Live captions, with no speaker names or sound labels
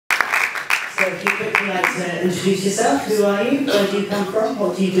So if you quickly like to introduce yourself, who are you, where do you come from,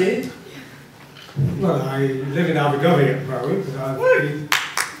 what do you do? Well, I live in Abu Dhabi at the moment,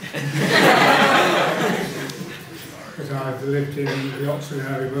 because I've lived in the Oxford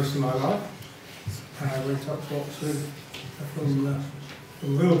area most of my life. I went up to Oxford from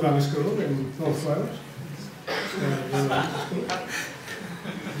Will Grammar School in North Wales.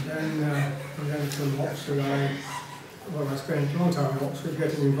 And then from Oxford I spent a long time in Oxford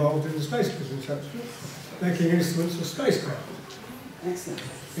getting involved in the space business actually, making instruments for spacecraft. Excellent.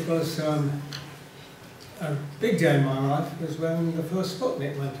 Because a big day in my life was when the first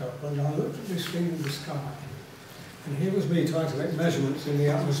Sputnik went up, and I looked at this thing in the sky. And here was me trying to make measurements in the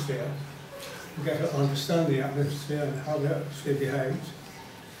atmosphere, and get to understand the atmosphere and how the atmosphere behaves.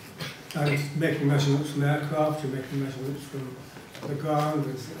 And making measurements from aircraft, and making measurements from the ground,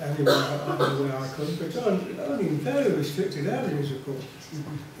 anywhere I could, but only in very restricted areas, of course.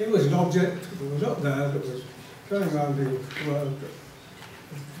 It was an object that was up there that was going around the world,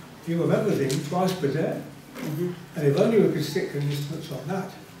 view of everything twice per day. And if only we could stick instruments on that,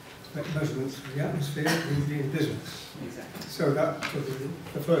 to make measurements of the atmosphere, we'd be in business. Exactly. So that,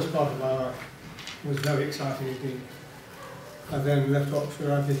 the first part of my life, was very exciting indeed. I then left Oxford,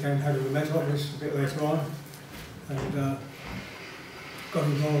 I became head of the Met Office a bit later on, and got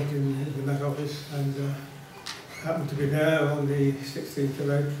involved in the Met Office, and happened to be there on the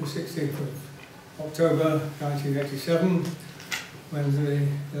 16th of October 1987, when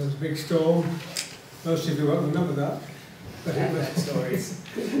there was a big storm. Most of you won't remember that. But I've heard stories.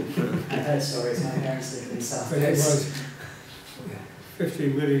 I've heard stories. My parents lived in South But it was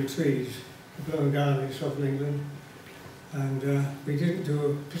 15 million trees blown down in southern England, and we didn't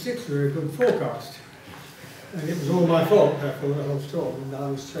do a particularly good forecast. And it was all my fault, therefore, the whole storm, and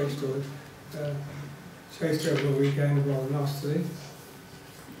I was chased over the weekend rather nastily.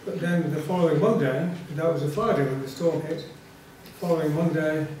 But then the following Monday, that was a Friday when the storm hit, the following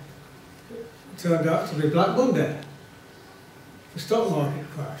Monday it turned out to be Black Monday. The stock market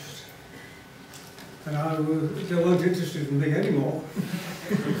crashed. And they weren't interested in me anymore.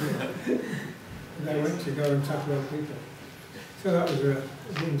 And they went to go and tackle other people. So that was an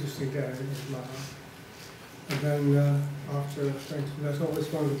interesting day in my life. And then after going to the Met Office,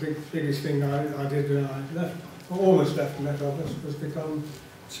 one of the biggest things I did when I left, or almost left the Met Office, was become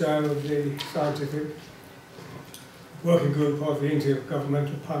chair of the scientific working group of the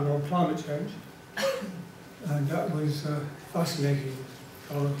Intergovernmental Panel on Climate Change. And that was fascinating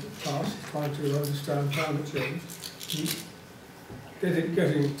task, trying to understand climate change.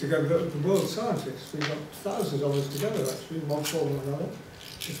 Getting together the world scientists, we got thousands of us together actually, one form or another,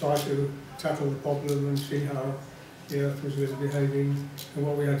 to try to tackle the problem and see how the Earth was really behaving and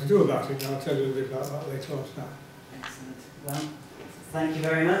what we had to do about it. And I'll tell you a little bit about that later on now. Excellent. Well, thank you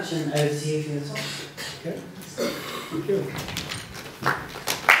very much, and over to you for your talk. Okay. Thank you.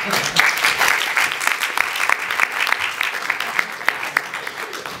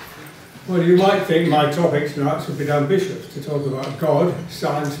 Well, you might think my topic tonight should be ambitious, to talk about God,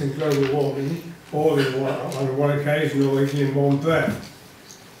 science and global warming, all on one occasion or even in one breath.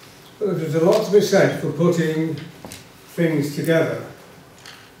 But there's a lot to be said for putting things together,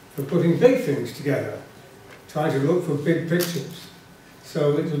 for putting big things together, trying to look for big pictures.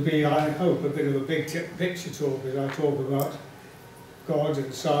 So it will be, I hope, a bit of a big picture talk as I talk about God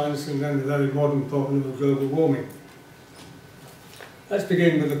and science and then the very modern problem of global warming. Let's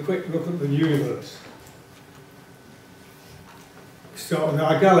begin with a quick look at the universe. Start with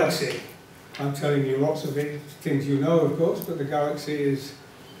our galaxy. I'm telling you lots of things you know, of course, but the galaxy is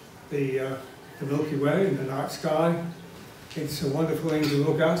the Milky Way in the night sky. It's a wonderful thing to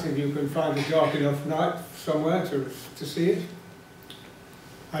look at if you can find a dark enough night somewhere to see it.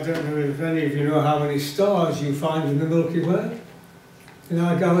 I don't know if any of you know how many stars you find in the Milky Way, in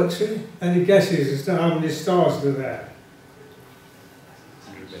our galaxy. Any guesses as to how many stars are there?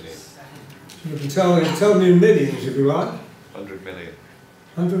 100 million. You can tell me in millions if you like. 100 million.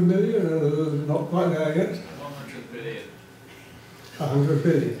 100 million? Not quite there yet. 100 billion. 100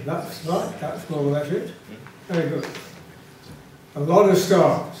 billion. That's right. That's more or less it. Very good. A lot of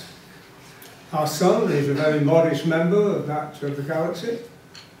stars. Our Sun is a very modest member of that of the galaxy,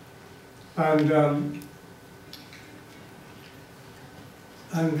 and though,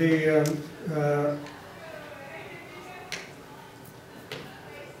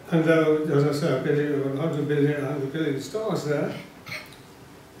 as I say, 100 billion stars there,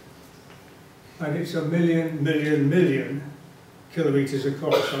 and it's a million kilometres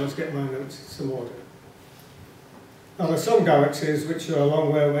across. So let's get my notes in some order. Now, there are some galaxies which are a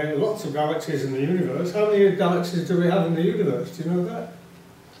long way away, lots of galaxies in the universe. How many galaxies do we have in the universe? Do you know that?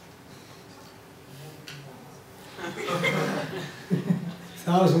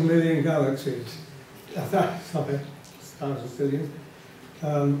 1,000 million galaxies. Sorry, 1,000 billion.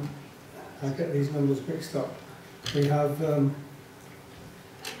 I get these numbers mixed up. We have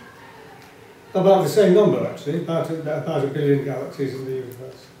about the same number, actually, about a billion galaxies in the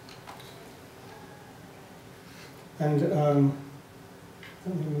universe. And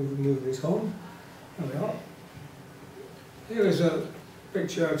let me move this on. There we are. Here is a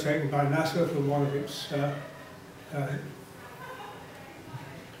picture taken by NASA from one of its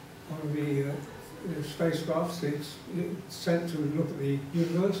spacecrafts. It's sent to look at the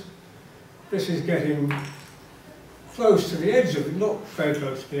universe. This is getting close to the edge of it, not very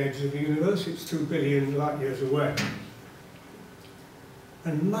close to the edge of the universe. It's 2 billion light years away.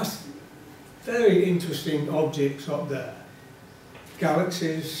 And very interesting objects up there.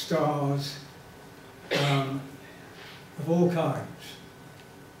 Galaxies, stars, of all kinds.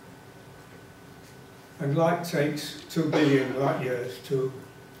 And light takes 2 billion light years 2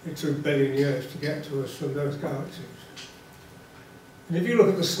 billion years to get to us from those galaxies. And if you look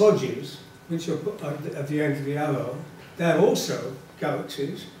at the smudges, which are at the end of the arrow, they're also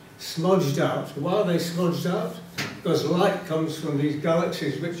galaxies smudged out. Why are they smudged out? Because light comes from these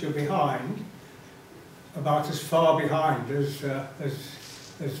galaxies which are behind, about as far behind as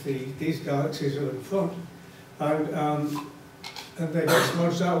these galaxies are in front. And they get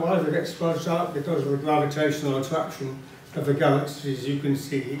smudged out. Why do they get smudged out? Because of the gravitational attraction of the galaxies you can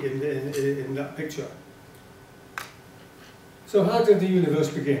see in that picture. So how did the universe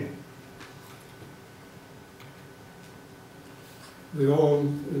begin?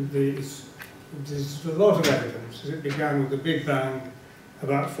 There's a lot of evidence that it began with the Big Bang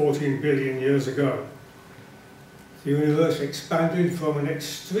about 14 billion years ago. The universe expanded from an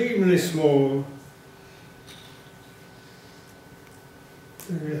extremely small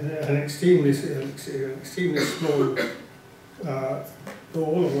ball,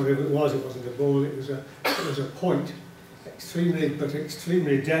 or whatever it wasn't a ball, it was a point, extremely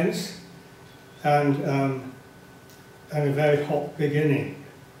dense, and a very hot beginning.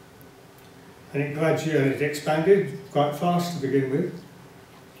 And it gradually expanded quite fast to begin with.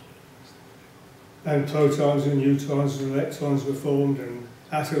 And protons and neutrons and electrons were formed, and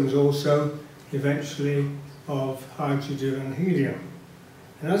atoms also, eventually, of hydrogen and helium.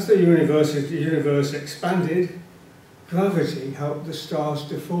 And as the universe expanded, gravity helped the stars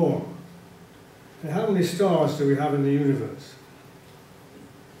to form. And how many stars do we have in the universe?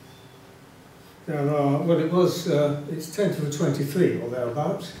 There are, well, it's 10 to the 23 or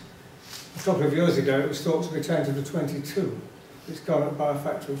thereabouts. A couple of years ago it was thought to be 10 to the 22. It's gone up by a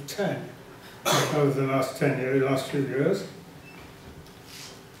factor of 10 over the last few years.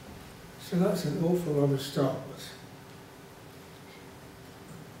 So that's an awful lot of stars.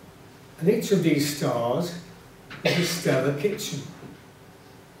 And each of these stars is a stellar kitchen.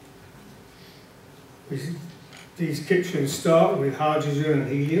 These kitchens start with hydrogen and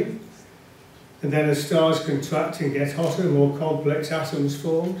helium, and then as stars contract and get hotter, more complex atoms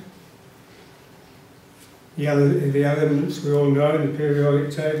formed. The elements we all know in the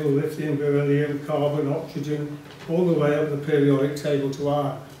periodic table: lithium, beryllium, carbon, oxygen, all the way up the periodic table to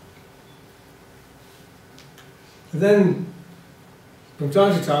iron. And then, from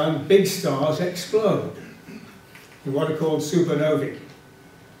time to time, big stars explode in what are called supernovae.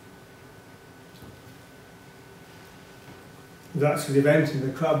 That's an event in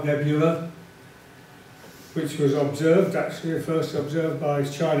the Crab Nebula, which was observed, actually first observed by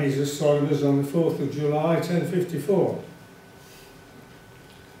Chinese astronomers on the 4th of July, 1054.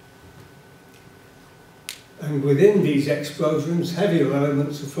 And within these explosions, heavier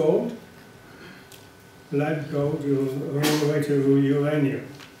elements are formed: lead, gold, all the way to uranium.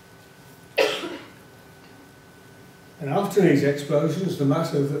 And after these explosions, the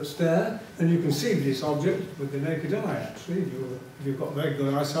matter that's there, and you can see this object with the naked eye, actually, if you've got very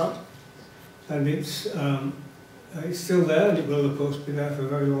good eyesight, and it's still there, and it will, of course, be there for a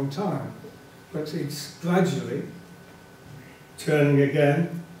very long time. But it's gradually turning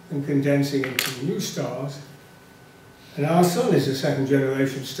again and condensing into new stars. And our Sun is a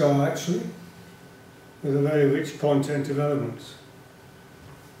second-generation star, actually, with a very rich content of elements.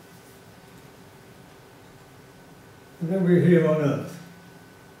 And then we're here on Earth.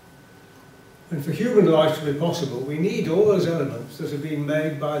 And for human life to be possible, we need all those elements that have been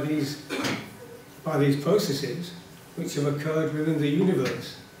made by these processes which have occurred within the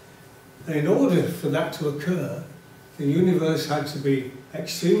universe. And in order for that to occur, the universe had to be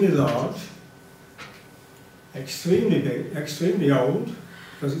extremely large, extremely big, extremely old,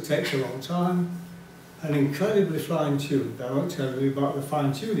 because it takes a long time, and incredibly fine-tuned. I won't tell you about the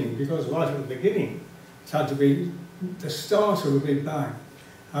fine-tuning, because right at the beginning, it had to be the start of the Big Bang.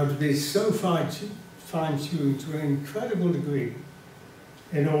 have to be so fine-tuned to an incredible degree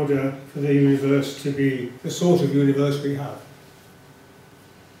in order for the universe to be the sort of universe we have.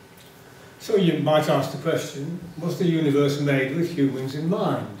 So you might ask the question, was the universe made with humans in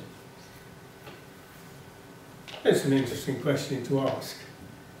mind? It's an interesting question to ask.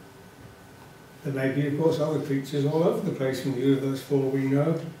 There may be, of course, other creatures all over the place in the universe, for all we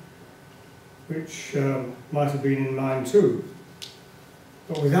know, which might have been in mind too.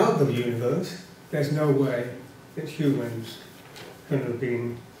 But without the universe, there's no way that humans can have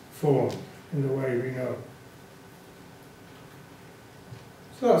been formed in the way we know.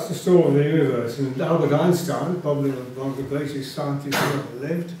 So that's the story of the universe. And Albert Einstein, probably one of the greatest scientists who ever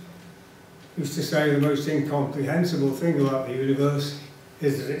lived, used to say the most incomprehensible thing about the universe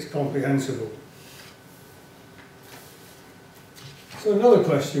is that it's comprehensible. So another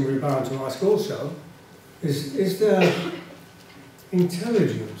question we're bound to ask also is there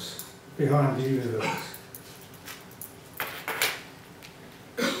intelligence behind the universe?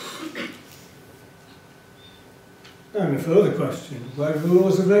 And a further question, where do the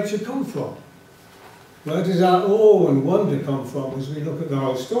laws of nature come from? Where does our awe and wonder come from as we look at the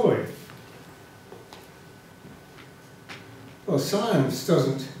whole story? Well, science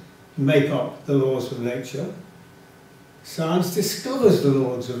doesn't make up the laws of nature. Science discovers the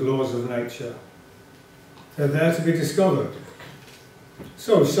laws of nature. They're there to be discovered.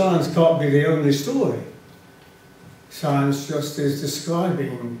 So science can't be the only story. Science just is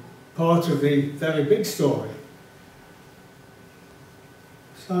describing part of the very big story.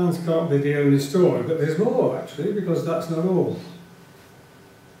 Science can't be the only story, but there's more actually, because that's not all.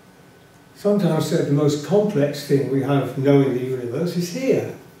 Sometimes said the most complex thing we have knowing the universe is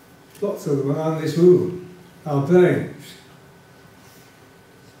here. Lots of them around this room, our brains.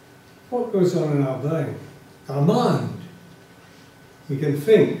 What goes on in our brain? Our mind. We can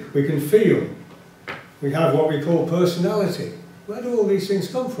think, we can feel. We have what we call personality. Where do all these things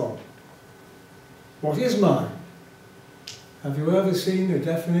come from? What is mind? Have you ever seen a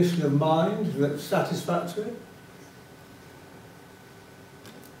definition of mind that's satisfactory?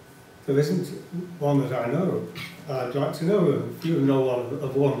 There isn't one that I know of. I'd like to know if you know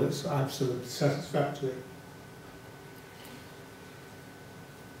of one that's absolutely satisfactory.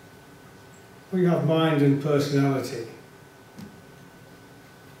 We have mind and personality.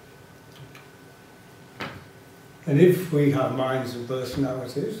 And if we have minds and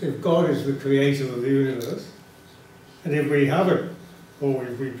personalities, if God is the creator of the universe, and if we have a, or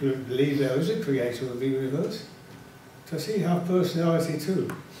if we believe there is a creator of the universe, does he have personality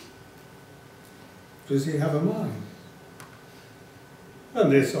too? Does he have a mind?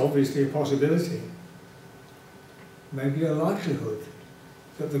 And there's obviously a possibility, maybe a likelihood,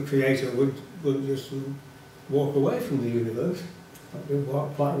 that the creator would just walk away from the universe. Not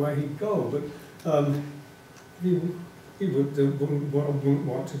know quite where he'd go, but he wouldn't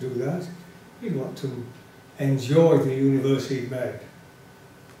want to do that. He'd want to enjoy the universe he'd made.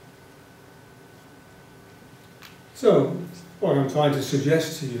 So, what I'm trying to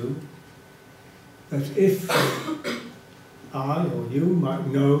suggest to you, that if I or you might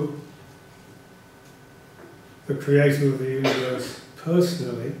know the creator of the universe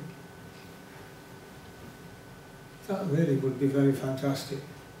personally, that really would be very fantastic.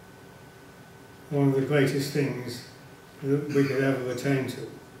 One of the greatest things that we could ever attain to.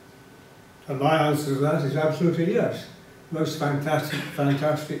 And my answer to that is absolutely yes. Most fantastic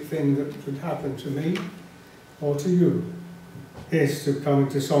thing that could happen to me or to you is to come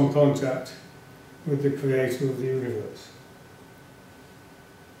into some contact with the creator of the universe.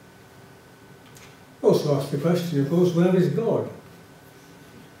 Also ask the question, of course, where is God?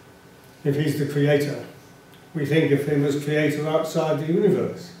 If he's the creator, we think of him as creator outside the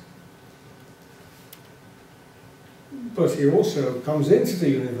universe. But he also comes into the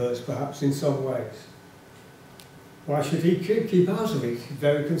universe, perhaps, in some ways. Why should he keep out of it? He's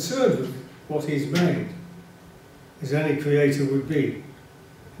very concerned with what he's made, as any creator would be.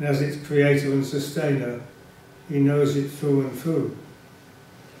 And as its creator and sustainer, he knows it through and through.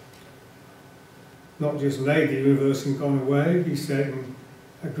 Not just made the universe and gone away, he's taken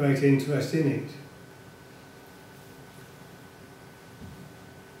a great interest in it.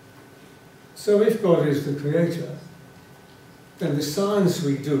 So if God is the creator, then the science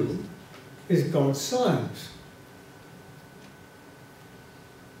we do is God's science.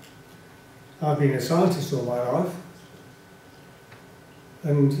 I've been a scientist all my life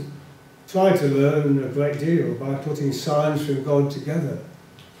and tried to learn a great deal by putting science and God together,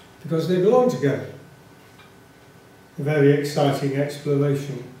 because they belong together. A very exciting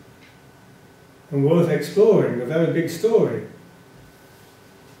exploration and worth exploring, a very big story.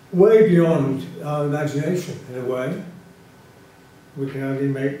 way beyond our imagination in a way. We can only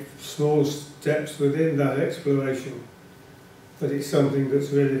make small steps within that exploration, but it's something that's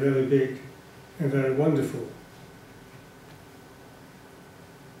really very big and very wonderful.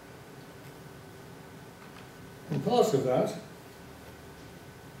 And part of that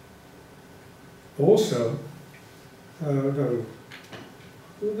also, another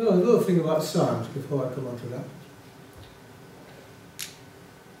thing about science before I come on to that.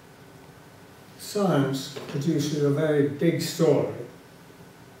 Science produces a very big story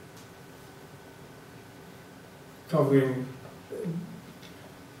covering,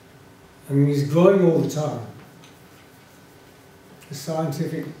 I mean, it's growing all the time. The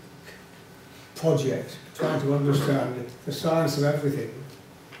scientific project, trying to understand the science of everything,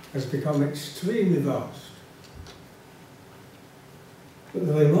 has become extremely vast. But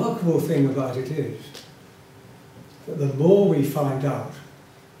the remarkable thing about it is that the more we find out,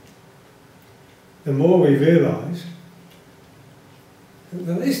 the more we realise that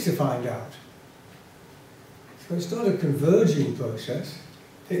there is to find out. So it's not a converging process,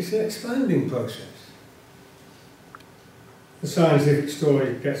 it's an expanding process. The scientific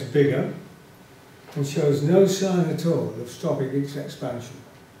story gets bigger and shows no sign at all of stopping its expansion.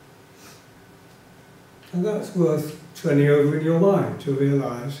 And that's worth turning over in your mind to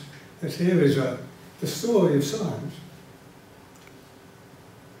realise that here is the story of science,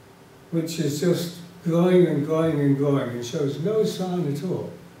 which is just growing and growing and growing and shows no sign at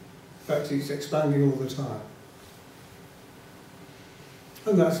all. In fact, it's expanding all the time.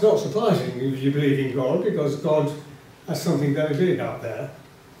 And that's not surprising if you believe in God, because God has something very big out there.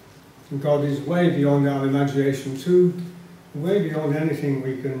 And God is way beyond our imagination too, way beyond anything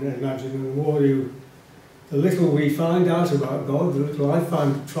we can imagine. And the little we find out about God, the little I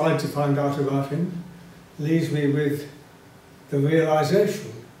tried to find out about Him, leaves me with the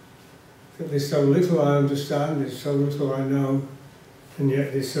realisation that there's so little I understand, there's so little I know, and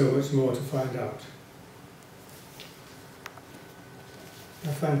yet there's so much more to find out. A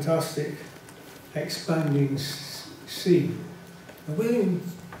fantastic, expanding scene. And we've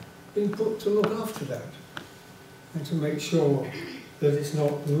been put to look after that and to make sure that it's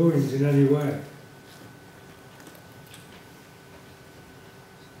not ruined in any way.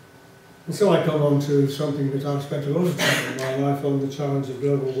 And so I come on to something that I've spent a lot of time in my life on, the challenge of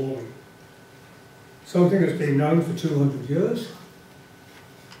global warming. Something that's been known for 200 years.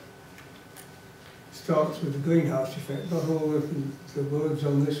 Starts with the greenhouse effect. Not all the words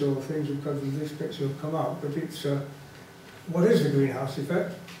on this or things because of this picture have come out, but it's what is the greenhouse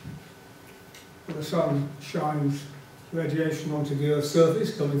effect? Well, the sun shines radiation onto the Earth's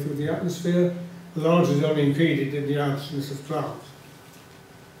surface, coming through the atmosphere, largely unimpeded in the absence of clouds.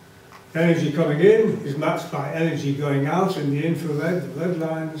 Energy coming in is matched by energy going out in the infrared, the red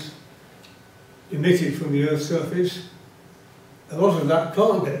lines, emitted from the Earth's surface. A lot of that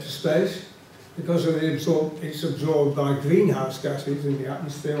can't get to space because of it's absorbed by greenhouse gases in the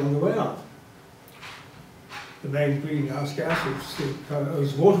atmosphere on the way up. The main greenhouse gas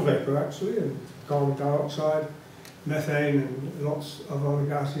is water vapour actually, and carbon dioxide, methane and lots of other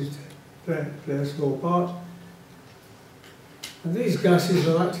gases play a small part. And these gases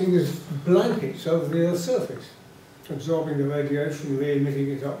are acting as blankets over the Earth's surface, absorbing the radiation,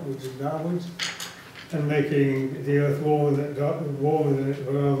 re-emitting it upwards and downwards, and making the Earth warmer than it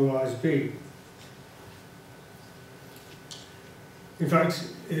would otherwise be. In fact,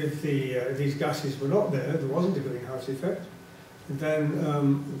 if these gases were not there, there wasn't a greenhouse effect, then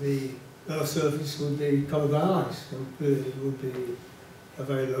the Earth's surface would be covered by ice, and clearly it would be a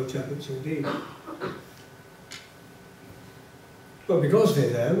very low temperature indeed. But because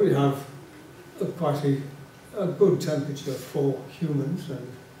they're there, we have quite a good temperature for humans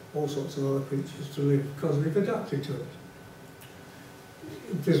and all sorts of other creatures to live, because we've adapted to it.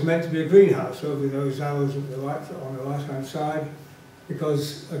 There's meant to be a greenhouse over those arrows on the right-hand side,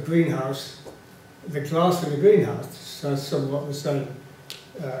 because a greenhouse, the glass in a greenhouse has somewhat the same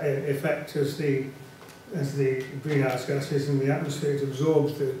effect as the greenhouse gases in the atmosphere. It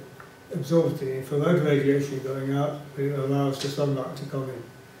absorbs the infrared radiation going out, but it allows the sunlight to come in.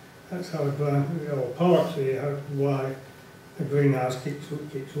 That's how partly why the greenhouse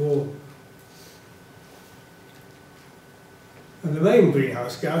keeps warm. And the main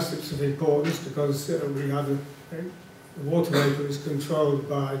greenhouse gas that's of importance, because we have the water vapour is controlled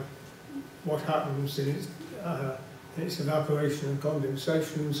by what happens in its evaporation and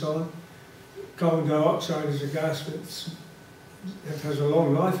condensation and so on. Carbon dioxide is a gas that has a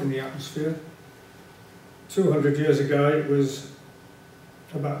long life in the atmosphere. 200 years ago it was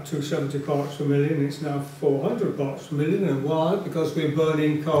about 270 parts per million. It's now 400 parts per million. And why? Because we're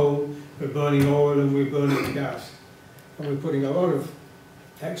burning coal, we're burning oil, and we're burning gas. And we're putting a lot of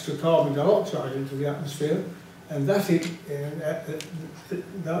extra carbon dioxide into the atmosphere. And that's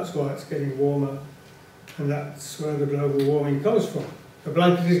why it's getting warmer. And that's where the global warming comes from. The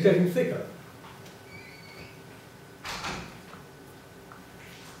blanket is getting thicker.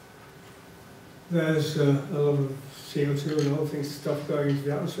 There's a lot of CO2 and all things, stuff going into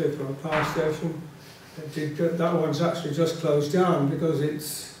the atmosphere from a power station. That one's actually just closed down because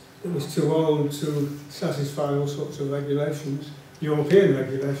it was too old to satisfy all sorts of regulations, European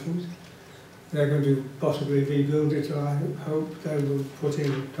regulations. They're going to possibly rebuild it, and I hope they will put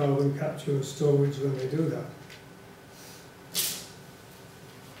in carbon capture and storage when they do that.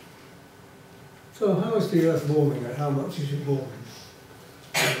 So how is the Earth warming, and how much is it warming?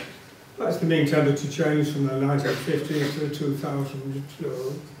 That's the mean temperature change from the 1950s to 2000,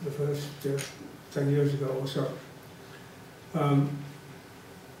 the first 10 years ago or so.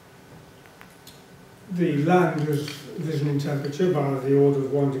 The land has risen in temperature by the order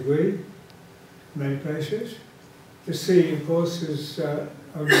of 1 degree in many places. The sea, of course, is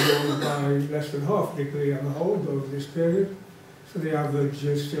only warmed by less than half a degree on the whole over this period. So the average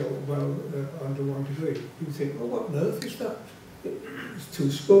is still well under 1 degree. You think, well, what on earth is that? It's too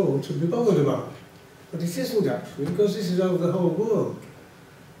small to be bothered about. But it isn't actually, because this is over the whole world.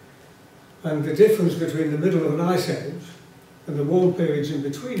 And the difference between the middle of an ice age and the warm periods in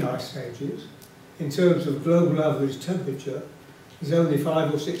between ice ages, in terms of global average temperature, is only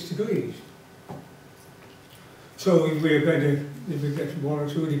 5 or 6 degrees. So if we get 1 or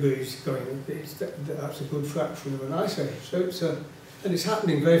 2 degrees going, that's a good fraction of an ice age. So and it's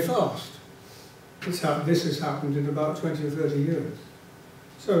happening very fast. This has happened in about 20 or 30 years.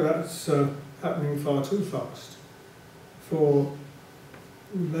 So that's happening far too fast for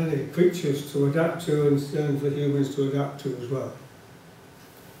many creatures to adapt to and for humans to adapt to as well.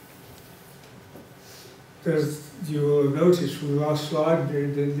 You will notice from the last slide,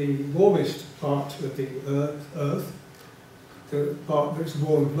 the warmest part of the Earth, the part that's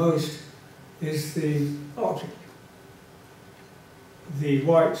warmed most, is the Arctic. The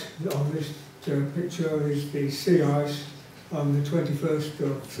white on this picture is the sea ice on the 21st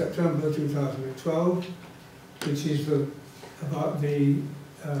of September 2012, which is about the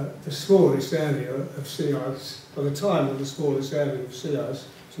smallest area of sea ice, by the time of the smallest area of sea ice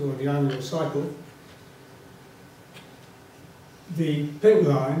during the annual cycle. The pink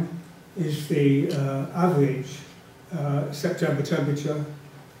line is the average September temperature,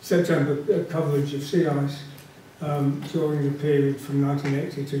 September coverage of sea ice during the period from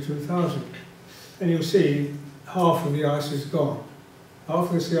 1980 to 2000. And you'll see half of the ice is gone. Half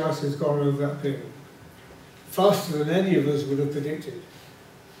of the sea ice has gone over that period. Faster than any of us would have predicted,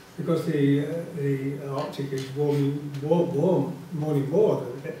 because the Arctic is warming more than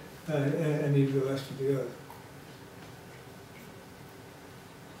any of the rest of the Earth.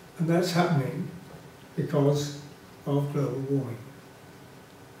 And that's happening because of global warming.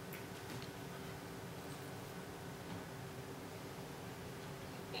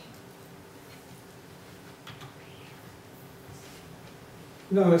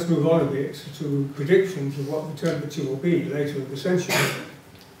 Now let's move on a bit to predictions of what the temperature will be later in the century.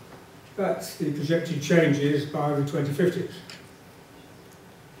 That's the projected changes by the 2050s.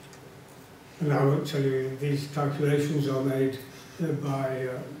 And I won't tell you, these calculations are made by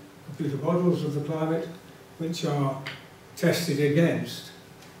computer models of the climate, which are tested against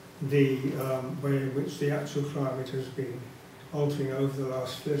the way in which the actual climate has been altering over the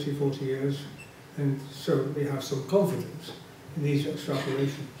last 30, 40 years, and so we have some confidence in these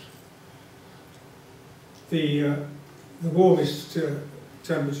extrapolations. The warmest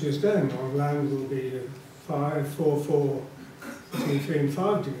temperatures then on land will be between 3 and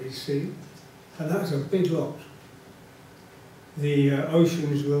 5 degrees C, and that's a big lot. The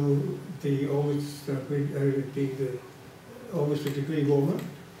oceans will be almost a degree warmer,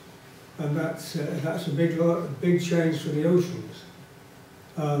 and that's a big change for the oceans.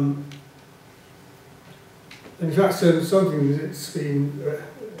 In fact, something that's been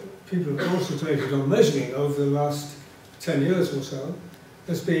people have concentrated on measuring over the last 10 years or so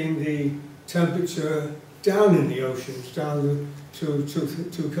has been the temperature down in the oceans, down to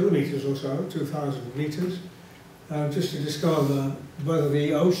 2 kilometres or so, 2,000 metres. Just to discover whether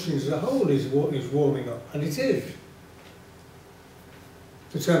the ocean as a whole is warming up, and it is.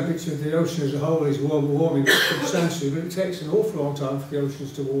 The temperature of the ocean as a whole is warming up substantially, but it takes an awful long time for the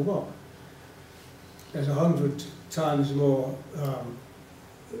oceans to warm up. There's 100 times more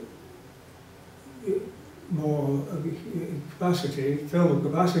more capacity, thermal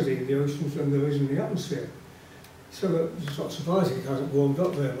capacity in the oceans than there is in the atmosphere. So it's not surprising it hasn't warmed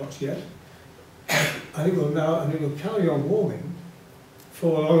up very much yet. And it will carry on warming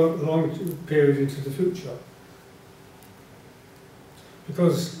for a long period into the future.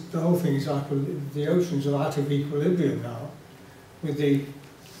 Because the whole thing is the oceans are out of equilibrium now with the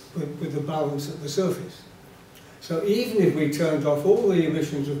balance at the surface. So even if we turned off all the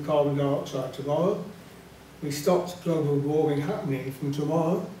emissions of carbon dioxide tomorrow, we stopped global warming happening from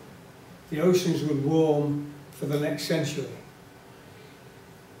tomorrow, the oceans would warm for the next century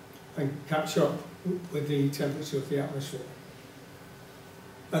and catch up with the temperature of the atmosphere.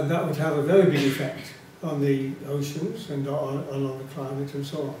 And that would have a very big effect on the oceans and on the climate and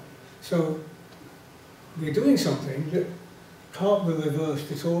so on. So we're doing something that can't be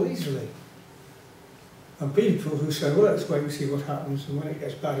reversed at all easily. And people who say, well, let's wait and see what happens, and when it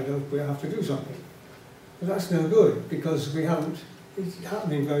gets bad enough, we'll have to do something. But that's no good, because it's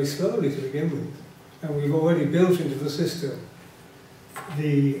happening very slowly to begin with. And we've already built into the system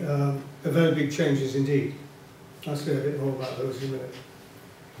the very big changes indeed. I'll say a bit more about those in a minute.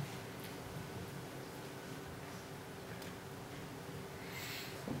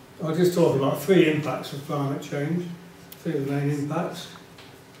 I'll just talk about three impacts of climate change, three of the main impacts.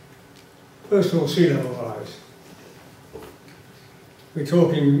 First of all, sea level rise. We're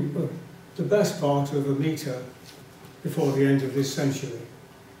talking the best part of a metre before the end of this century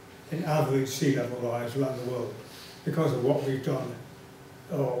in average sea level rise around the world, because of what we've done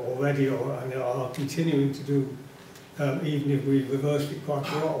already and are continuing to do. Even if we've reversed it quite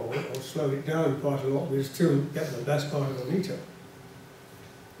a lot or slowed it down quite a lot, we're still getting the best part of a metre.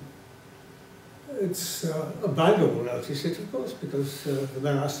 It's Bangor will notice it, of course, because the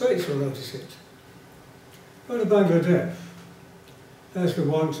Bangor Straits will notice it. Go to Bangladesh. There's the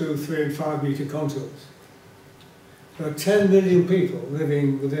 1, 2, 3 and 5 metre contours. There are 10 million people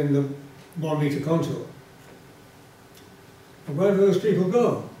living within the 1 metre contour. And where do those people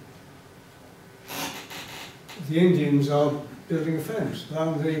go? The Indians are building a fence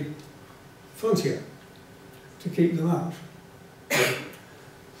around the frontier to keep them out.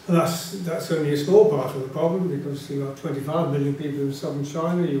 And that's only a small part of the problem, because you have 25 million people in southern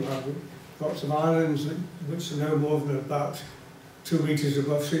China, you have lots of islands which are no more than about 2 metres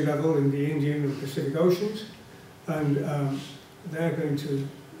above sea level in the Indian and Pacific Oceans, and they're going to,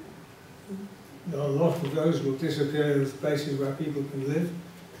 a lot of those will disappear as places where people can live.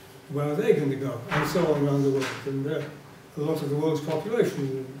 Where are they going to go? And so on around the world. And a lot of the world's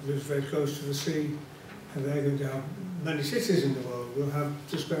population lives very close to the sea, and they're going to have many cities in the world will have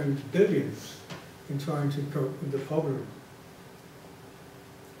to spend billions in trying to cope with the problem.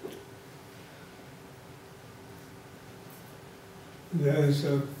 There's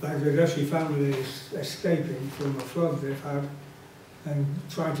a Bangladeshi family escaping from a flood they've had and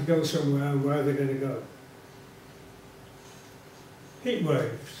trying to go somewhere, and where are they going to go? Heat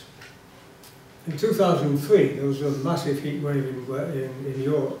waves. In 2003, there was a massive heat wave in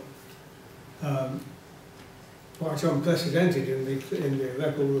Europe, quite unprecedented in the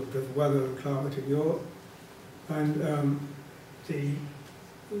record of weather and climate in Europe. And the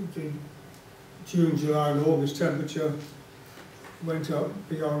June, July and August temperature went up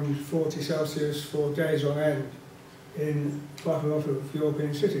beyond 40 Celsius for days on end in quite a lot of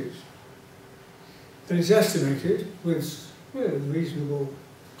European cities. And it's estimated with reasonable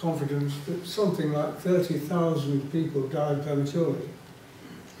confidence that something like 30,000 people died prematurely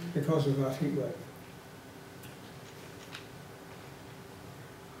because of that heat wave.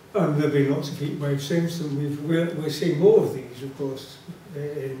 And there have been lots of heat waves since, and we're seeing more of these, of course,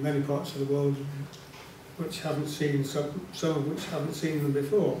 in many parts of the world, which haven't seen some of which haven't seen them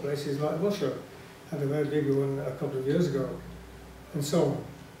before. Places like Russia had a very big one a couple of years ago, and so on.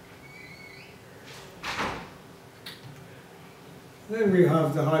 Then we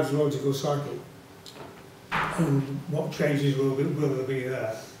have the hydrological cycle, and what changes will there be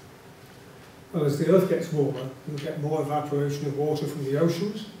there? Well, as the Earth gets warmer, we'll get more evaporation of water from the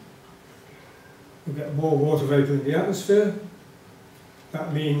oceans. We'll get more water vapour in the atmosphere.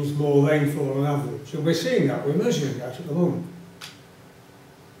 That means more rainfall on average. And we're seeing that, we're measuring that at the moment.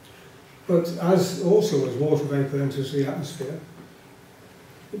 But as water vapour enters the atmosphere,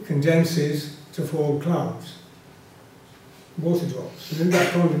 it condenses to form clouds, water drops. And in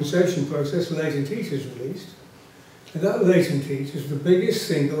that condensation process, latent heat is released. And that latent heat is the biggest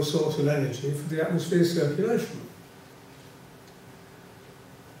single source of energy for the atmosphere's circulation.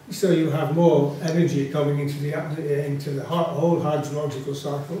 So you have more energy coming into the whole hydrological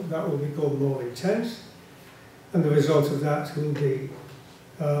cycle. That will be called more intense, and the result of that will be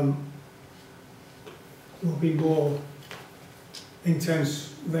will be more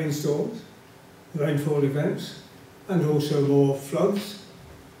intense rainstorms, rainfall events, and also more floods,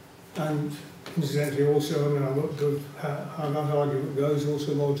 and incidentally also, I mean, I looked at how that argument goes,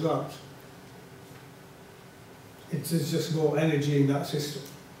 also more droughts. It's just more energy in that system.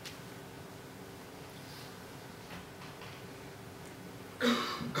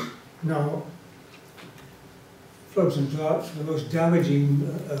 Now, floods and droughts are the most damaging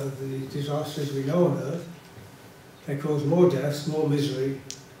of the disasters we know on Earth. They cause more deaths, more misery,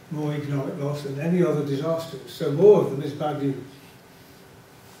 more economic loss than any other disasters. So more of them is bad news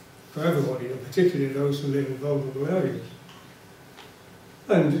for everybody, and particularly those who live in vulnerable areas.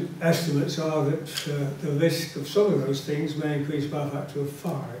 And estimates are that the risk of some of those things may increase by a factor of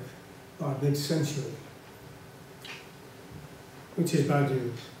 5 by mid-century, which is bad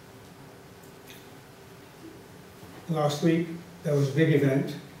news. Last week there was a big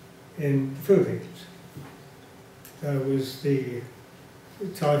event in the Philippines. There was the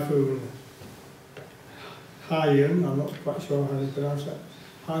typhoon Houghton, I'm not quite sure how to pronounce that,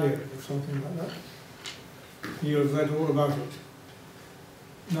 Houghton or something like that. You have read all about it.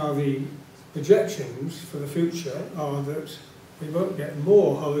 Now the projections for the future are that we won't get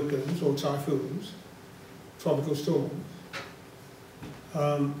more hurricanes or typhoons, tropical storms.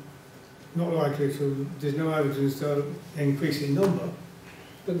 Not likely to, there's no evidence they'll increase in number,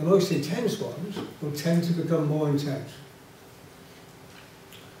 but the most intense ones will tend to become more intense.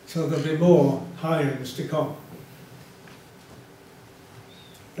 So there'll be more high-ends to come.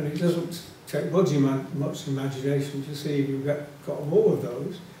 And it doesn't take much imagination to see if you've got more of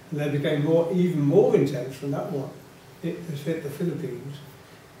those, and they became even more intense from that one. It has hit the Philippines.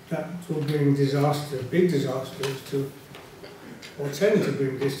 That will bring disasters, big disasters to, or tend to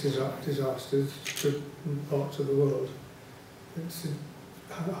bring disasters to parts of the world. It's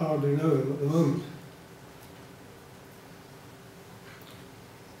hard to know them at the moment.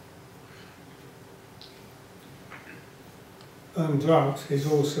 And drought is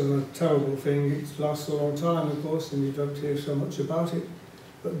also a terrible thing. It lasts a long time, of course, and you don't hear so much about it.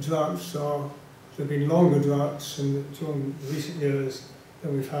 But droughts there have been longer droughts during recent years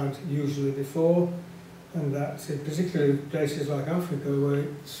than we've had usually before, and that in particularly places like Africa, where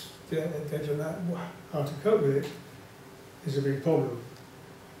they don't know how to cope with it, is a big problem.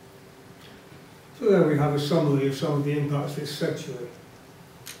 So there we have a summary of some of the impacts this century.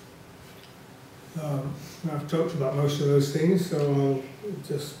 I've talked about most of those things, so I'll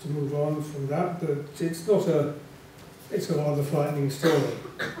just move on from that, but it's a rather frightening story.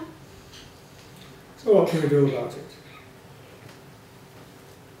 So what can we do about it?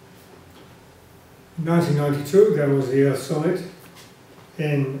 In 1992 there was the Earth Summit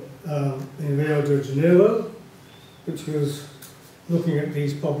in Rio de Janeiro, which was looking at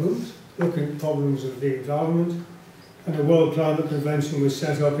these problems, looking at problems of the environment, and a World Climate Convention was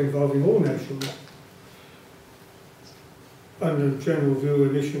set up involving all nations. And the general view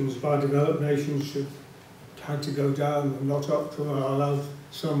emissions by developed nations had to go down and not up to allow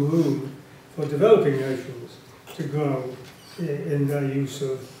some room for developing nations to grow in their use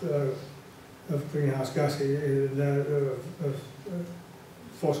of greenhouse gases, of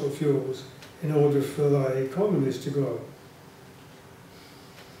fossil fuels, in order for their economies to grow.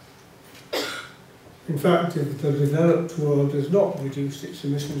 In fact, the developed world has not reduced its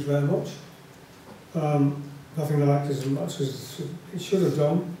emissions very much. Nothing like as much as it should have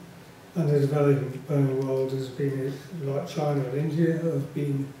done. And the developing world has been, like China and India, have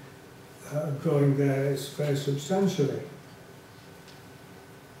been growing theirs very substantially.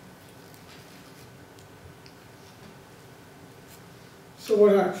 So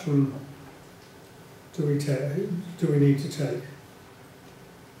what action do we need to take?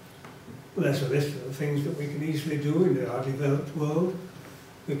 Well, there's a list of the things that we can easily do in our developed world.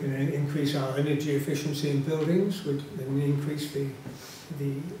 We can increase our energy efficiency in buildings, we can increase the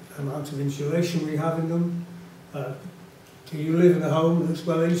amount of insulation we have in them. Do you live in a home that's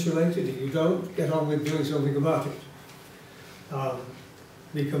well insulated? If you don't, get on with doing something about it.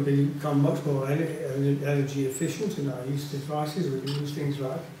 We can become much more energy efficient in our use of devices. We can use things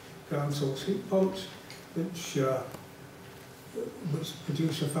like ground source heat pumps, which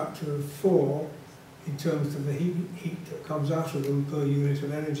produce a factor of 4 in terms of the heat that comes out of them per unit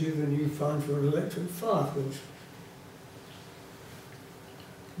of energy than you find for an electric fire, for instance.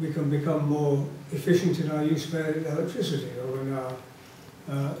 We can become more efficient in our use of electricity, or in our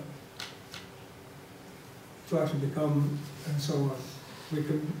try to become, and so on.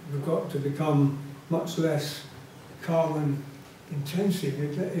 We've got to become much less carbon intensive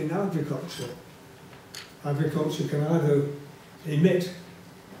in agriculture. Agriculture can either emit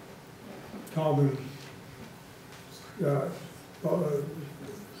carbon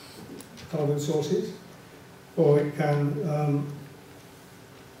carbon sources, or it can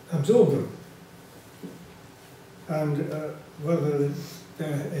absorb them. And whether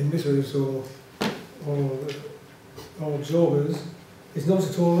they're emitters or absorbers is not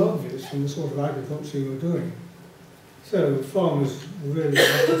at all obvious from the sort of agriculture you're doing. So farmers really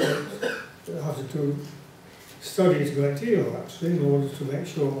have to study it a great deal, actually, in order to make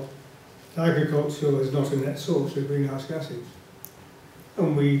sure agriculture is not a net source of greenhouse gases.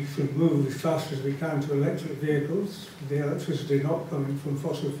 And we should move as fast as we can to electric vehicles, the electricity not coming from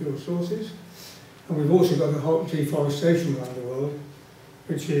fossil fuel sources. And we've also got a hot deforestation around the world,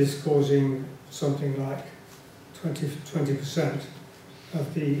 which is causing something like 20%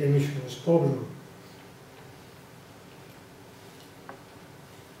 of the emissions problem.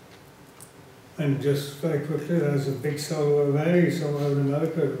 And just very quickly, there's a big solar array somewhere in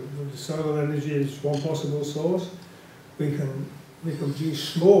America. The solar energy is one possible source. We can produce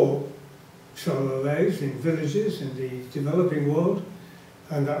small solar arrays in villages in the developing world,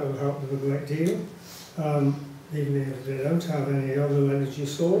 and that will help them a great deal, even if they don't have any other energy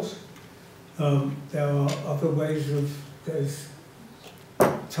source. There are other ways there's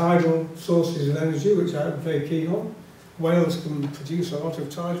tidal sources of energy, which I'm very keen on. Wales can produce a lot of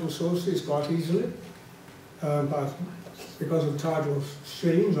tidal sources quite easily, but because of tidal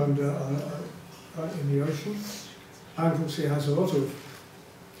streams in the ocean. Anglesey has a lot of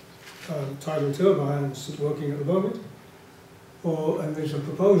tidal turbines working at the moment, and there's a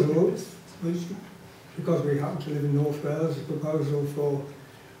proposal, which, because we happen to live in North Wales, a proposal for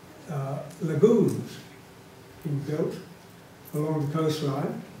lagoons being built along the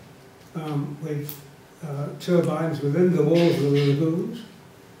coastline with turbines within the walls of the lagoons.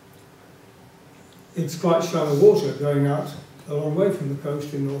 It's quite shallow water going out a long way from the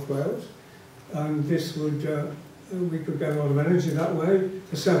coast in North Wales, and this would we could get a lot of energy that way.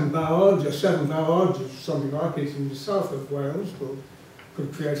 The 7 barrage, or something like it in the south of Wales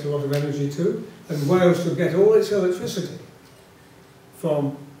could create a lot of energy too, and Wales could get all its electricity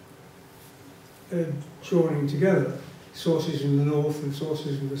from joining together sources in the north and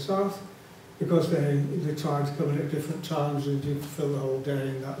sources in the south, because the tides come in at different times and you fill the whole day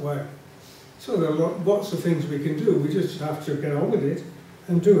in that way. So there are lots of things we can do. We just have to get on with it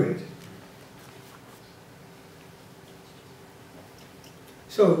and do it.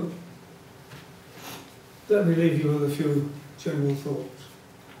 So let me leave you with a few general thoughts.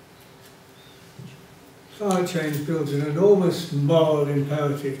 Climate change builds an enormous moral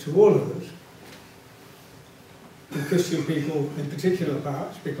imperative to all of us, and Christian people in particular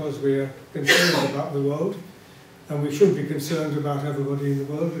perhaps, because we are concerned about the world, and we should be concerned about everybody in the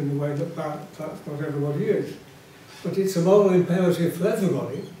world in the way that perhaps not everybody is. But it's a moral imperative for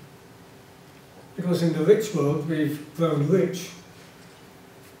everybody, because in the rich world we've grown rich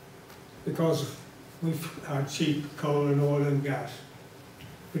because we've had cheap coal and oil and gas.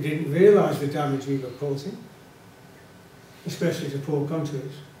 We didn't realise the damage we were causing, especially to poor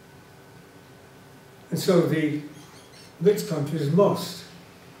countries. And so the rich countries must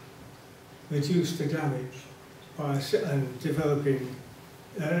reduce the damage by developing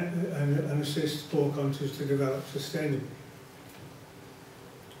and assist poor countries to develop sustainably.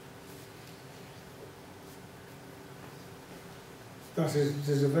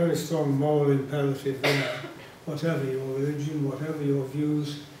 There's a very strong moral imperative there. Whatever your religion, whatever your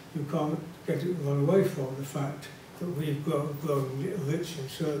views, you can't run away from the fact that we've grown rich in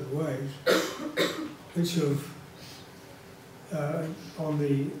certain ways, which have,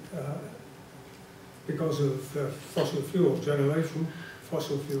 because of fossil fuel generation,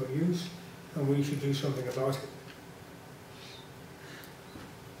 fossil fuel use, and we should do something about it.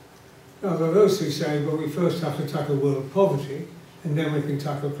 Now, there are those who say, well, we first have to tackle world poverty, and then we can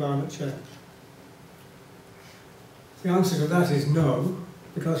tackle climate change. The answer to that is no,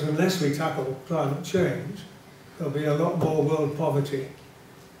 because unless we tackle climate change, there'll be a lot more world poverty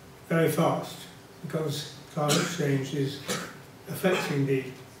very fast, because climate change is affecting the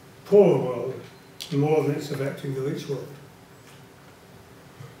poor world more than it's affecting the rich world.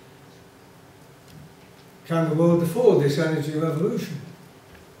 Can the world afford this energy revolution?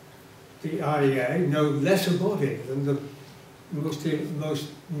 The IEA, no less a body than the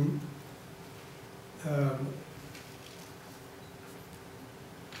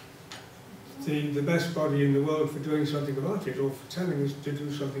the best body in the world for doing something about it, or for telling us to do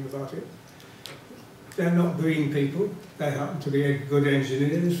something about it. They're not green people. They happen to be good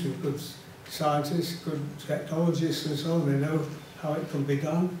engineers and good scientists, good technologists and so on. They know how it can be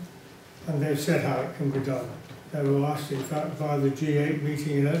done, and they've said how it can be done. They were asked, in fact, by the G8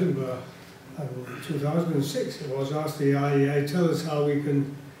 meeting in Edinburgh 2006 it was, asked the IEA, tell us how we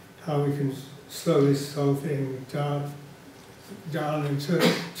can slow this whole thing down and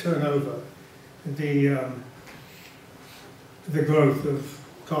turn over the growth of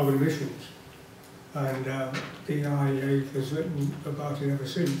carbon emissions. And the IEA has written about it ever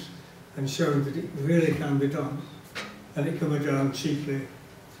since and shown that it really can be done, and it can be done cheaply,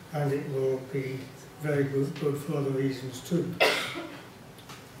 and it will be very good for other reasons too.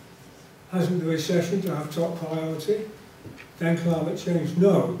 Hasn't the recession to have top priority? Then climate change?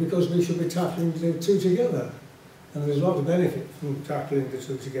 No, because we should be tackling the two together, and there's a lot of benefit from tackling the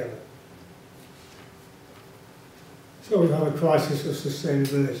two together. So we have a crisis of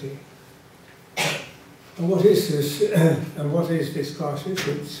sustainability. And what is this? And what is this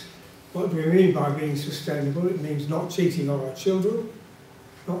crisis? What do we mean by being sustainable? It means not cheating on our children,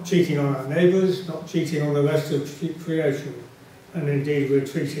 not cheating on our neighbours, not cheating on the rest of creation. And indeed we're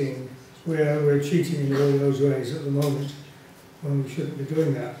cheating in all those ways at the moment when we shouldn't be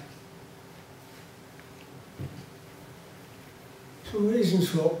doing that. Some reasons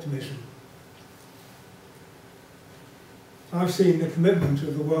for optimism. I've seen the commitment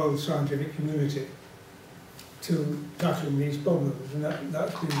of the world scientific community to tackling these problems, and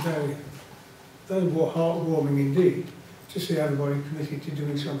that's been very, very heartwarming indeed to see everybody committed to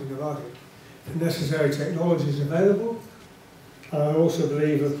doing something about it. The necessary technology is available. I also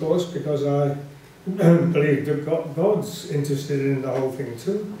believe, of course, because I believe that God's interested in the whole thing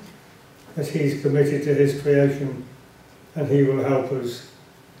too, that He's committed to His creation and He will help us.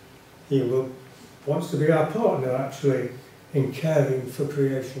 He wants to be our partner actually in caring for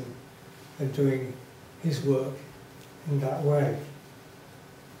creation and doing His work in that way.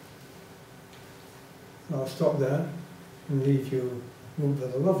 And I'll stop there and leave you with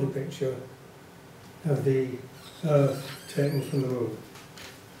a lovely picture of the Earth taken from the moon.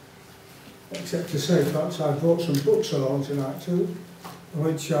 Except to say, perhaps I brought some books along tonight too,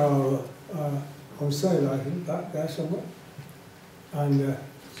 which are on sale, I think, back there somewhere. And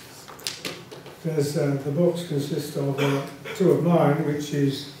the books consist of two of mine, which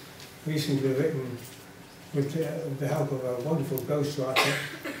is recently written with the help of a wonderful ghostwriter,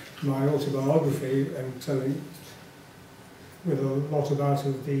 my autobiography, and telling with a lot about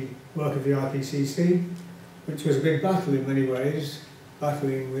the work of the IPCC, which was a big battle in many ways,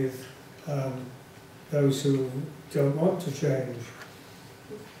 battling with those who don't want to change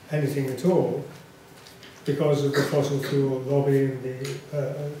anything at all because of the fossil fuel lobby, and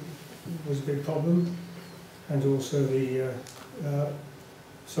was a big problem, and also the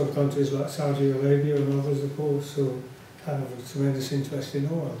some countries like Saudi Arabia and others, of course, who have a tremendous interest in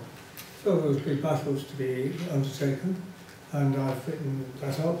oil. So there was big battles to be undertaken, and I've written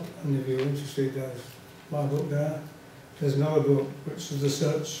that up, and if you're interested, there's my book there. There's another book, which is The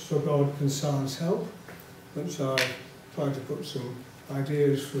Search for God Can Science Help, which I tried to put some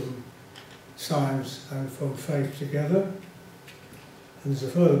ideas from science and from faith together. And there's a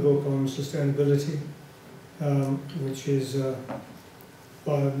further book on sustainability, which is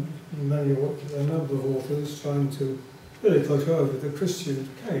by a number of authors trying to really put over the Christian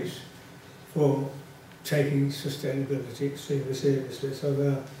case for taking sustainability extremely seriously. So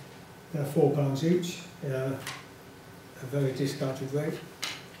they're £4 each, a very discounted rate,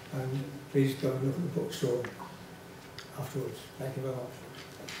 and please go and look at the bookstore afterwards. Thank you very much.